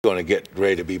Going to get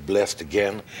ready to be blessed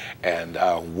again, and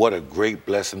what a great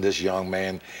blessing this young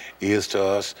man is to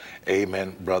us.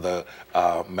 Amen. Brother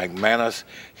McManus,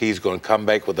 he's going to come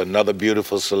back with another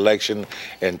beautiful selection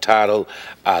entitled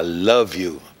I Love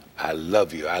You, I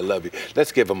Love You, I Love You.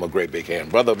 Let's give him a great big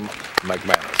hand. Brother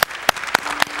McManus.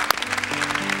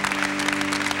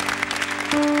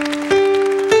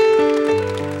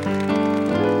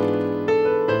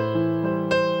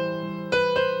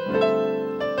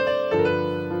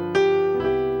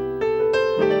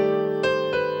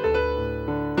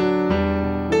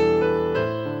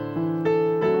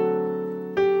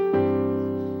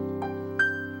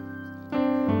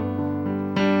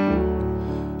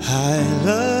 I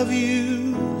love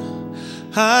you,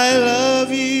 I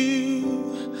love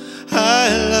you, I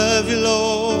love you,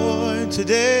 Lord,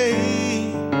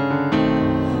 today,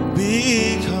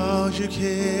 because you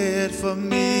cared for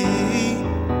me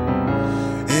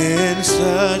in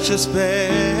such a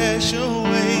special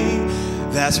way.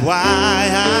 That's why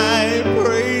I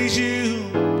praise you,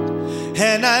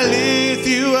 and I lift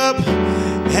you up,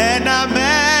 and I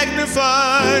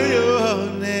magnify your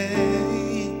name.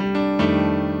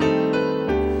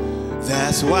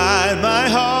 That's why my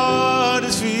heart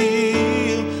is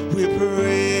filled with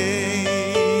praise.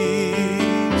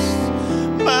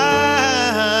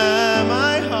 My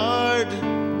heart,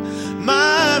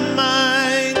 my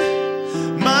mind,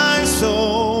 my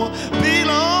soul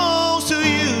belongs to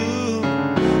you.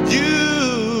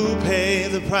 You pay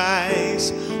the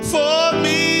price for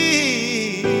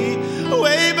me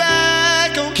way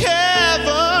back on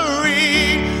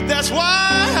Calvary. That's why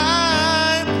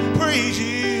I praise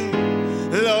you.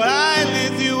 Lord, I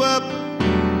lift you up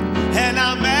and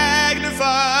I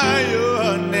magnify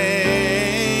your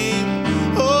name.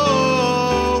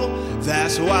 Oh,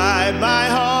 that's why my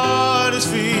heart is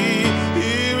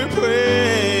filled with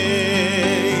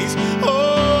praise.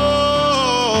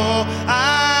 Oh,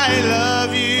 I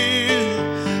love you,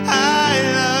 I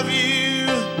love you,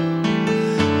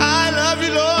 I love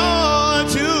you, Lord,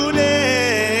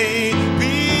 today,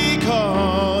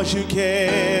 because you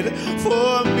cared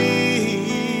for me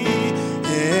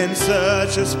in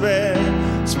such a special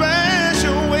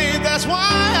way. That's why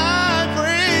I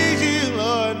praise you,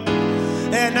 Lord,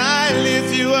 and I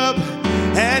lift you up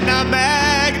and I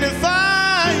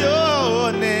magnify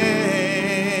your name.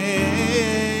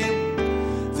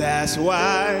 That's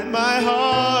why my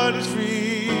heart is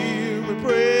filled with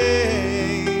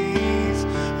praise.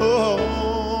 Oh,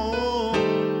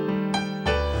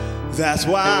 that's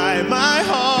why my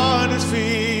heart is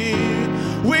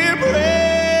filled with praise.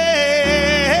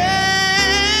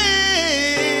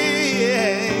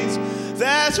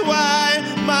 That's why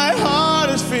my heart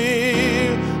is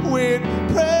filled with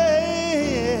praise.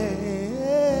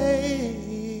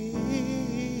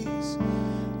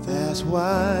 That's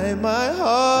why my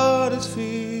heart is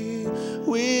filled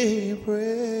with praise.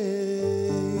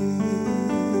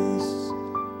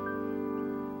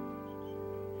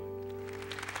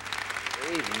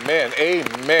 Amen,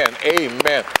 amen,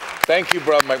 amen. Thank you,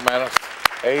 Brother McManus.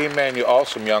 Amen. You're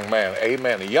awesome, young man.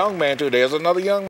 Amen. A young man, too. There's another young man.